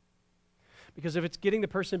 Because if it's getting the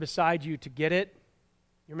person beside you to get it,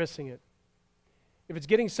 you're missing it. If it's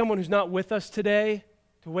getting someone who's not with us today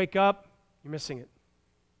to wake up, you're missing it.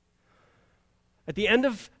 At the end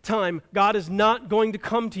of time, God is not going to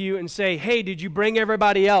come to you and say, hey, did you bring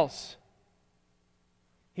everybody else?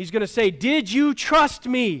 He's going to say, did you trust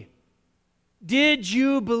me? Did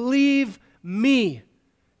you believe me?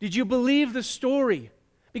 Did you believe the story?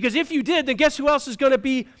 Because if you did, then guess who else is going to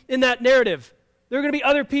be in that narrative? There are going to be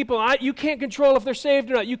other people. You can't control if they're saved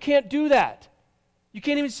or not. You can't do that. You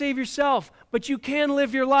can't even save yourself. But you can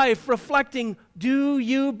live your life reflecting, do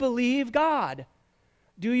you believe God?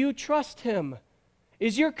 Do you trust Him?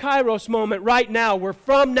 Is your Kairos moment right now where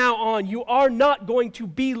from now on you are not going to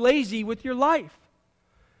be lazy with your life?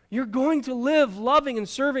 You're going to live loving and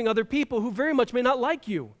serving other people who very much may not like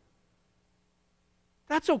you.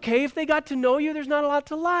 That's okay. If they got to know you, there's not a lot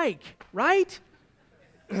to like, right?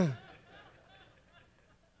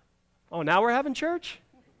 Oh, now we're having church?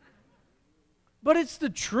 But it's the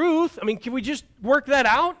truth. I mean, can we just work that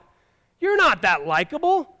out? You're not that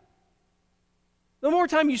likable. The more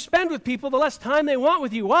time you spend with people, the less time they want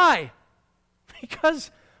with you. Why?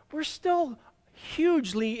 Because we're still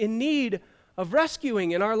hugely in need of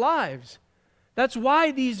rescuing in our lives. That's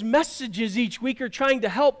why these messages each week are trying to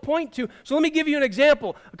help point to. So let me give you an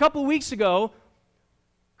example. A couple of weeks ago,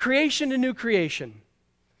 creation to new creation.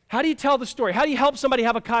 How do you tell the story? How do you help somebody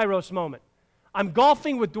have a Kairos moment? I'm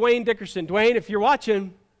golfing with Dwayne Dickerson. Dwayne, if you're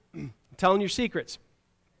watching, I'm telling your secrets.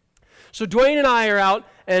 So Dwayne and I are out,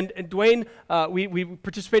 and Dwayne, we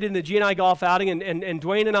participated in the G&I golf outing, and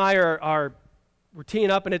Dwayne and I we're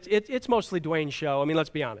teeing up, and it's mostly Dwayne's show. I mean, let's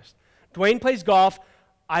be honest. Dwayne plays golf.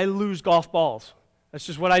 I lose golf balls. That's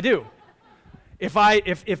just what I do. If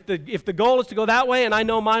the goal is to go that way, and I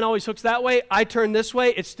know mine always hooks that way, I turn this way,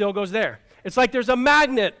 it still goes there. It's like there's a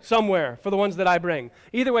magnet somewhere for the ones that I bring.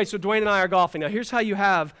 Either way, so Dwayne and I are golfing. Now, here's how you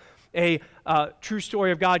have a true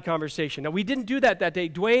story of God conversation. Now, we didn't do that day.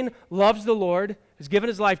 Dwayne loves the Lord, has given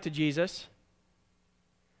his life to Jesus.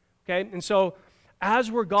 Okay, and so as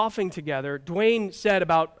we're golfing together, Dwayne said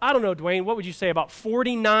about, I don't know, Dwayne, what would you say, about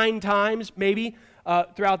 49 times maybe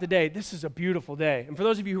throughout the day, this is a beautiful day. And for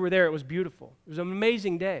those of you who were there, it was beautiful. It was an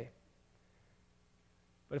amazing day.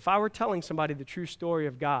 But if I were telling somebody the true story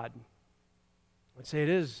of God, I'd say it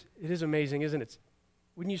is amazing, isn't it?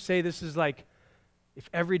 Wouldn't you say this is like, if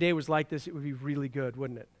every day was like this, it would be really good,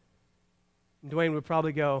 wouldn't it? And Dwayne would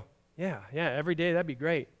probably go, yeah, every day, that'd be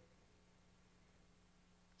great.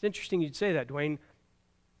 It's interesting you'd say that, Dwayne.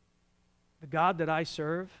 The God that I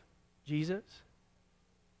serve, Jesus,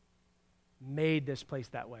 made this place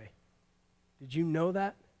that way. Did you know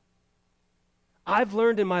that? I've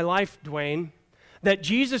learned in my life, Dwayne, that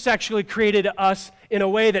Jesus actually created us in a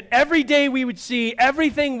way that every day we would see,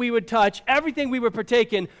 everything we would touch, everything we would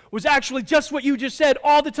partake in was actually just what you just said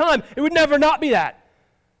all the time. It would never not be that.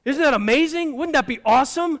 Isn't that amazing? Wouldn't that be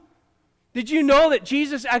awesome? Did you know that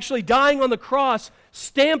Jesus actually dying on the cross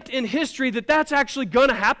stamped in history that that's actually going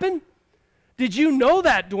to happen? Did you know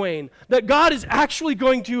that, Dwayne? That God is actually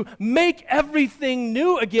going to make everything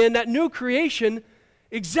new again, that new creation,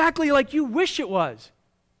 exactly like you wish it was.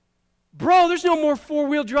 Bro, there's no more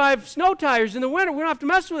four-wheel drive snow tires in the winter. We don't have to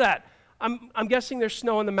mess with that. I'm guessing there's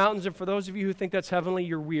snow in the mountains, and for those of you who think that's heavenly,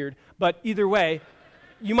 you're weird. But either way,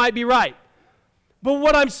 you might be right. But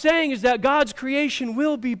what I'm saying is that God's creation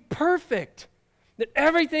will be perfect, that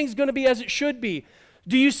everything's going to be as it should be.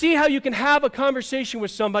 Do you see how you can have a conversation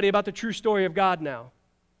with somebody about the true story of God now?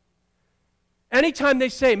 Anytime they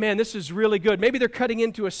say, man, this is really good, maybe they're cutting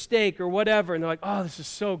into a steak or whatever, and they're like, oh, this is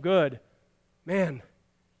so good. Man,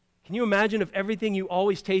 can you imagine if everything you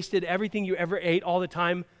always tasted, everything you ever ate all the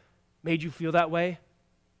time made you feel that way?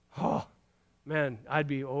 Oh, man, I'd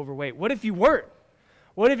be overweight. What if you weren't?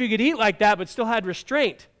 What if you could eat like that but still had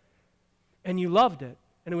restraint and you loved it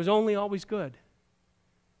and it was only always good?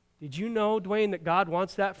 Did you know, Dwayne, that God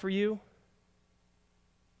wants that for you?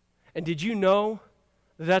 And did you know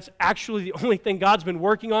that that's actually the only thing God's been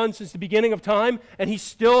working on since the beginning of time, and He's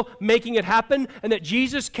still making it happen, and that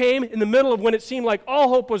Jesus came in the middle of when it seemed like all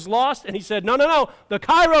hope was lost, and He said, no, the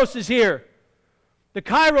Kairos is here. The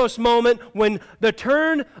Kairos moment when the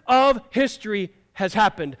turn of history has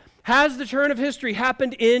happened. Has the turn of history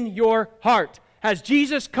happened in your heart? Has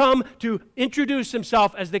Jesus come to introduce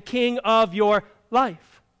Himself as the King of your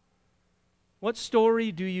life? What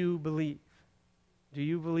story do you believe? Do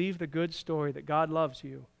you believe the good story that God loves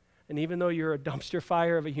you? And even though you're a dumpster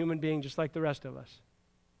fire of a human being just like the rest of us,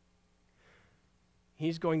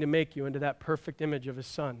 He's going to make you into that perfect image of His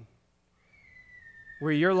Son,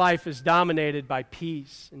 where your life is dominated by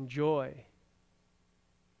peace and joy,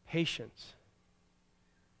 patience,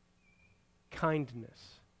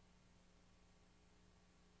 kindness,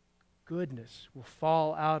 goodness will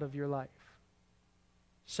fall out of your life.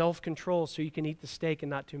 Self-control so you can eat the steak and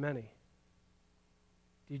not too many.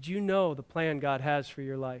 Did you know the plan God has for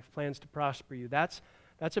your life? Plans to prosper you. That's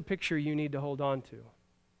a picture you need to hold on to.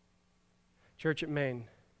 Church at Maine,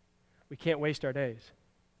 we can't waste our days.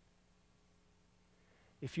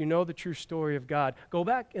 If you know the true story of God, go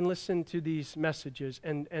back and listen to these messages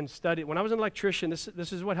and study. When I was an electrician, this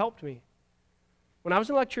is what helped me. When I was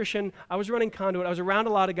an electrician, I was running conduit. I was around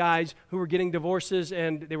a lot of guys who were getting divorces,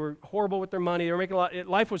 and they were horrible with their money. They were making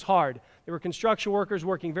life was hard. They were construction workers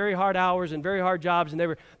working very hard hours and very hard jobs, and they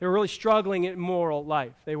were really struggling in moral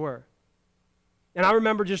life. They were. And I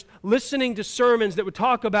remember just listening to sermons that would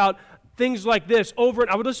talk about things like this over,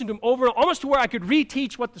 and I would listen to them over, almost to where I could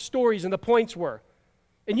reteach what the stories and the points were.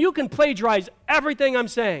 And you can plagiarize everything I'm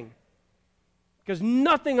saying, because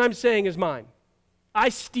nothing I'm saying is mine. I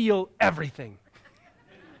steal everything.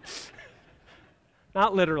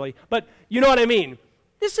 Not literally, but you know what I mean.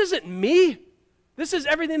 This isn't me. This is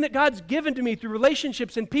everything that God's given to me through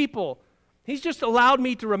relationships and people. He's just allowed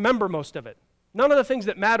me to remember most of it. None of the things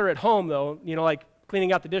that matter at home, though, like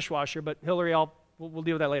cleaning out the dishwasher, but Hillary, we'll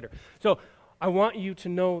deal with that later. So I want you to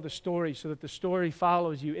know the story so that the story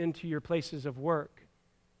follows you into your places of work.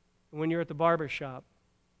 When you're at the barber shop,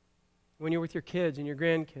 when you're with your kids and your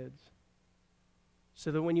grandkids, so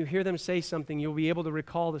that when you hear them say something, you'll be able to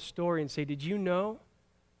recall the story and say, did you know?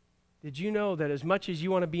 Did you know that as much as you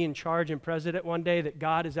want to be in charge and president one day, that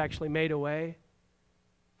God has actually made a way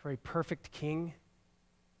for a perfect king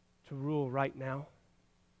to rule right now?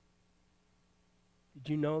 Did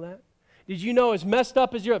you know that? Did you know, as messed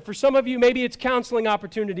up as you're, for some of you, maybe it's counseling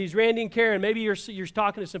opportunities. Randy and Karen, maybe you're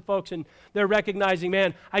talking to some folks and they're recognizing,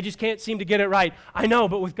 man, I just can't seem to get it right. I know,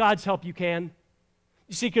 but with God's help you can.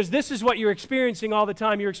 You see, because this is what you're experiencing all the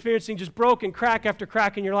time. You're experiencing just broken crack after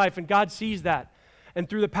crack in your life, and God sees that. And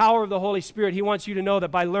through the power of the Holy Spirit, He wants you to know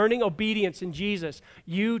that by learning obedience in Jesus,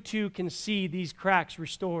 you too can see these cracks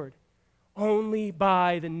restored only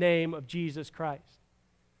by the name of Jesus Christ.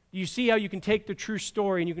 You see how you can take the true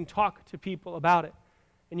story and you can talk to people about it,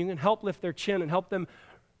 and you can help lift their chin and help them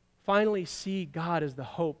finally see God as the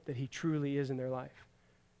hope that He truly is in their life.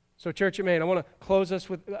 So, Church of Maine, I want to close us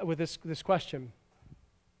with this question.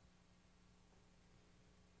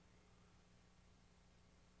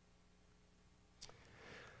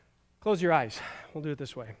 Close your eyes. We'll do it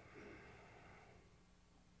this way.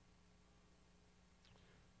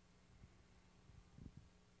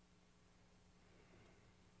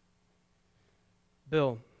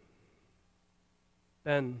 Bill,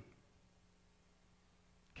 Ben,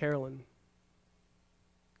 Carolyn,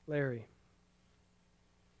 Larry,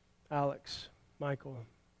 Alex, Michael,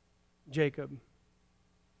 Jacob,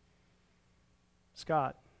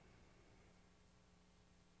 Scott,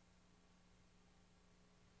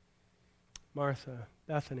 Martha,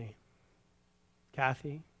 Bethany,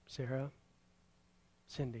 Kathy, Sarah,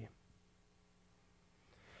 Cindy,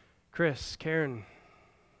 Chris, Karen,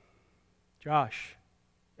 Josh,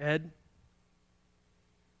 Ed,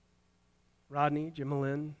 Rodney,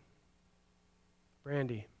 Jimalyn,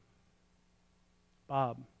 Brandy,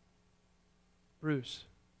 Bob, Bruce,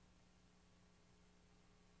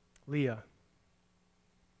 Leah.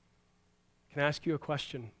 Can I ask you a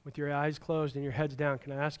question? With your eyes closed and your heads down,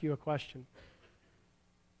 can I ask you a question?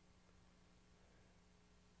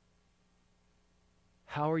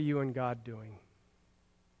 How are you and God doing?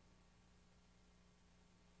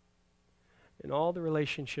 In all the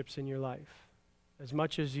relationships in your life, as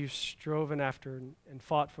much as you've striven after and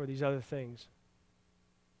fought for these other things,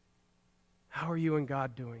 how are you and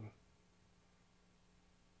God doing?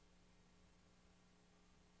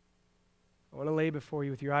 I want to lay before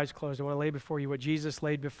you, with your eyes closed, I want to lay before you what Jesus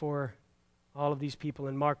laid before all of these people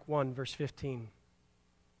in Mark 1, verse 15.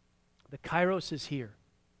 The Kairos is here.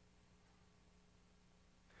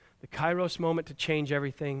 The Kairos moment to change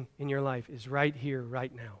everything in your life is right here,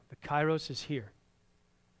 right now. The Kairos is here.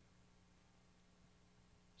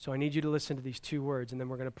 So I need you to listen to these two words, and then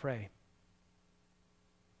we're going to pray.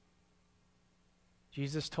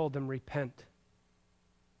 Jesus told them, repent.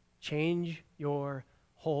 Change your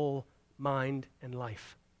whole mind and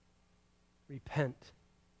life. Repent.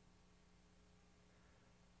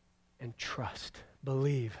 And trust.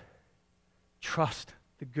 Believe. Trust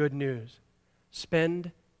the good news.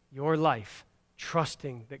 Spend your life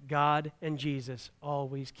trusting that God and Jesus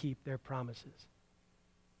always keep their promises.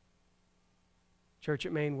 Church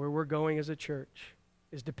at Maine, where we're going as a church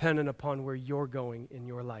is dependent upon where you're going in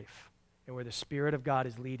your life and where the Spirit of God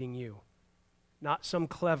is leading you. Not some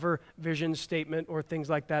clever vision statement or things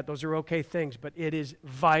like that. Those are okay things, but it is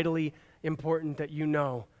vitally important that you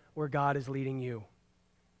know where God is leading you.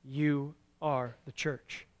 You are the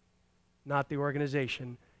church, not the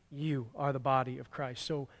organization. You are the body of Christ.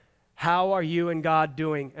 So how are you and God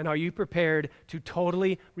doing? And are you prepared to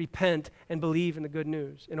totally repent and believe in the good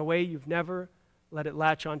news in a way you've never let it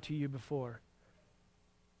latch onto you before?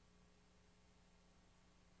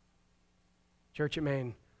 Church at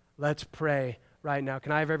Maine, let's pray right now.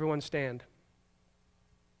 Can I have everyone stand?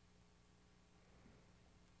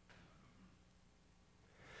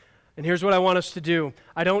 And here's what I want us to do.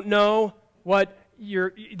 I don't know what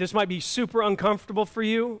this might be super uncomfortable for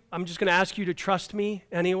you. I'm just going to ask you to trust me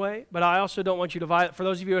anyway, but I also don't want you to violate. For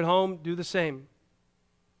those of you at home, do the same.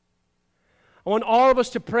 I want all of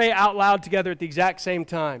us to pray out loud together at the exact same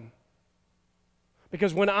time.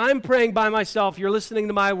 Because when I'm praying by myself, you're listening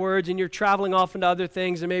to my words and you're traveling off into other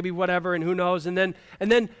things and maybe whatever and who knows.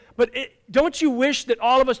 Don't you wish that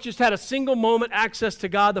all of us just had a single moment access to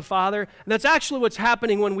God the Father? And that's actually what's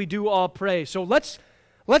happening when we do all pray. So let's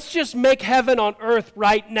just make heaven on earth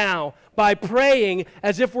right now by praying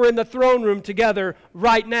as if we're in the throne room together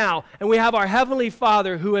right now. And we have our Heavenly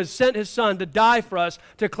Father who has sent His Son to die for us,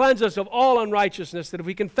 to cleanse us of all unrighteousness, that if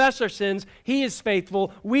we confess our sins, He is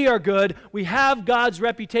faithful, we are good, we have God's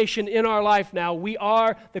reputation in our life now, we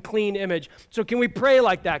are the clean image. So can we pray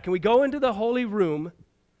like that? Can we go into the holy room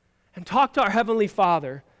and talk to our Heavenly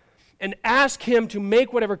Father and ask Him to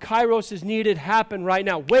make whatever Kairos is needed happen right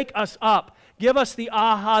now? Wake us up. Give us the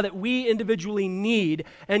aha that we individually need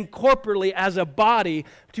and corporately as a body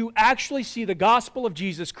to actually see the gospel of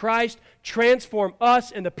Jesus Christ transform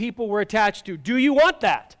us and the people we're attached to. Do you want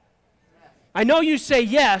that? Yes. I know you say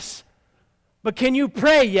yes, but can you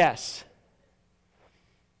pray yes?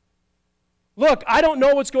 Look, I don't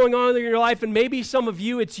know what's going on in your life, and maybe some of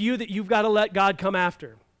you, it's you that you've got to let God come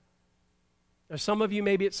after. Or some of you,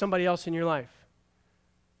 maybe it's somebody else in your life.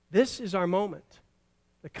 This is our moment.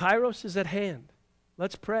 The Kairos is at hand.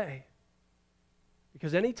 Let's pray.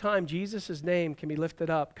 Because anytime Jesus' name can be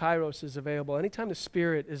lifted up, Kairos is available. Anytime the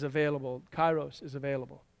Spirit is available, Kairos is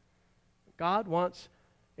available. God wants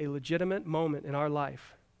a legitimate moment in our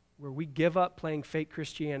life where we give up playing fake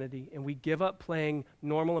Christianity and we give up playing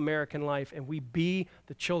normal American life and we be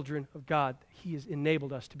the children of God that He has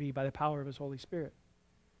enabled us to be by the power of His Holy Spirit.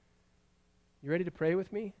 You ready to pray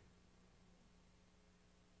with me?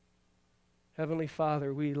 Heavenly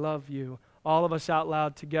Father, we love you. All of us out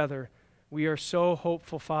loud together. We are so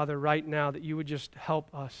hopeful, Father, right now that you would just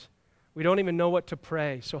help us. We don't even know what to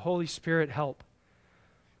pray, so Holy Spirit, help.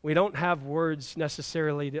 We don't have words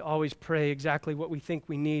necessarily to always pray exactly what we think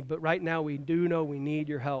we need, but right now we do know we need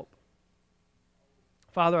your help.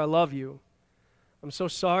 Father, I love you. I'm so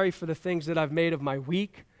sorry for the things that I've made of my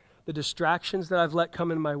week, the distractions that I've let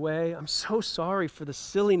come in my way. I'm so sorry for the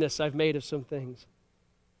silliness I've made of some things.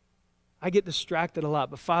 I get distracted a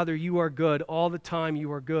lot, but Father, you are good. All the time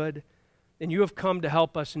you are good, and you have come to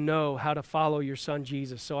help us know how to follow your Son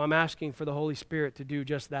Jesus. So I'm asking for the Holy Spirit to do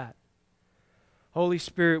just that. Holy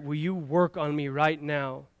Spirit, will you work on me right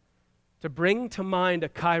now to bring to mind a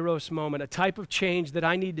Kairos moment, a type of change that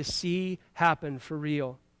I need to see happen for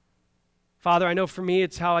real. Father, I know for me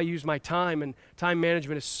it's how I use my time, and time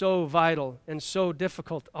management is so vital and so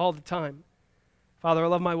difficult all the time. Father, I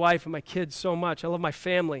love my wife and my kids so much. I love my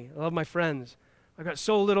family. I love my friends. I've got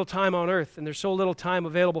so little time on earth, and there's so little time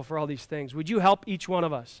available for all these things. Would you help each one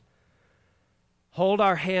of us hold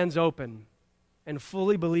our hands open and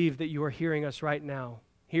fully believe that you are hearing us right now?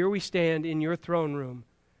 Here we stand in your throne room.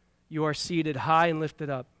 You are seated high and lifted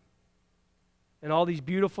up. And all these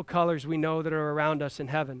beautiful colors we know that are around us in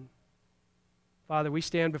heaven. Father, we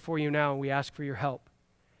stand before you now and we ask for your help.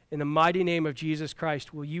 In the mighty name of Jesus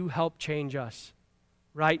Christ, will you help change us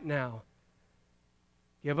right now?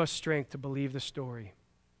 Give us strength to believe the story.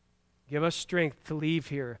 Give us strength to leave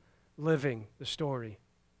here living the story.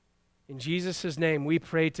 In Jesus' name, we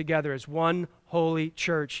pray together as one holy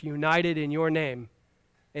church, united in your name.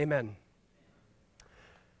 Amen.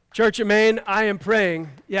 Church of Maine, I am praying.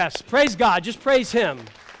 Yes, praise God. Just praise Him.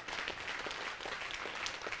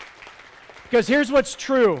 Because here's what's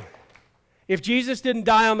true. If Jesus didn't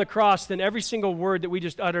die on the cross, then every single word that we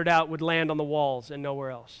just uttered out would land on the walls and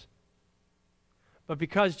nowhere else. But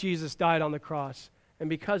because Jesus died on the cross, and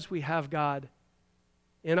because we have God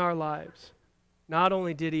in our lives, not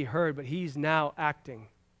only did He hear, but He's now acting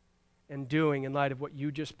and doing in light of what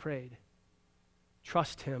you just prayed.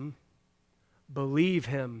 trust him, believe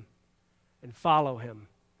him, and follow him.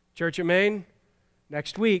 Church at Maine,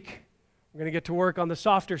 next week, we're going to get to work on the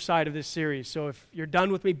softer side of this series. So if you're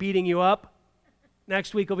done with me beating you up,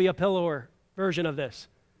 next week will be a pillower version of this.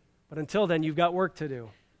 But until then, you've got work to do.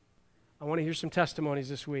 I want to hear some testimonies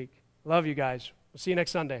this week. Love you guys. We'll see you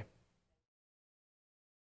next Sunday.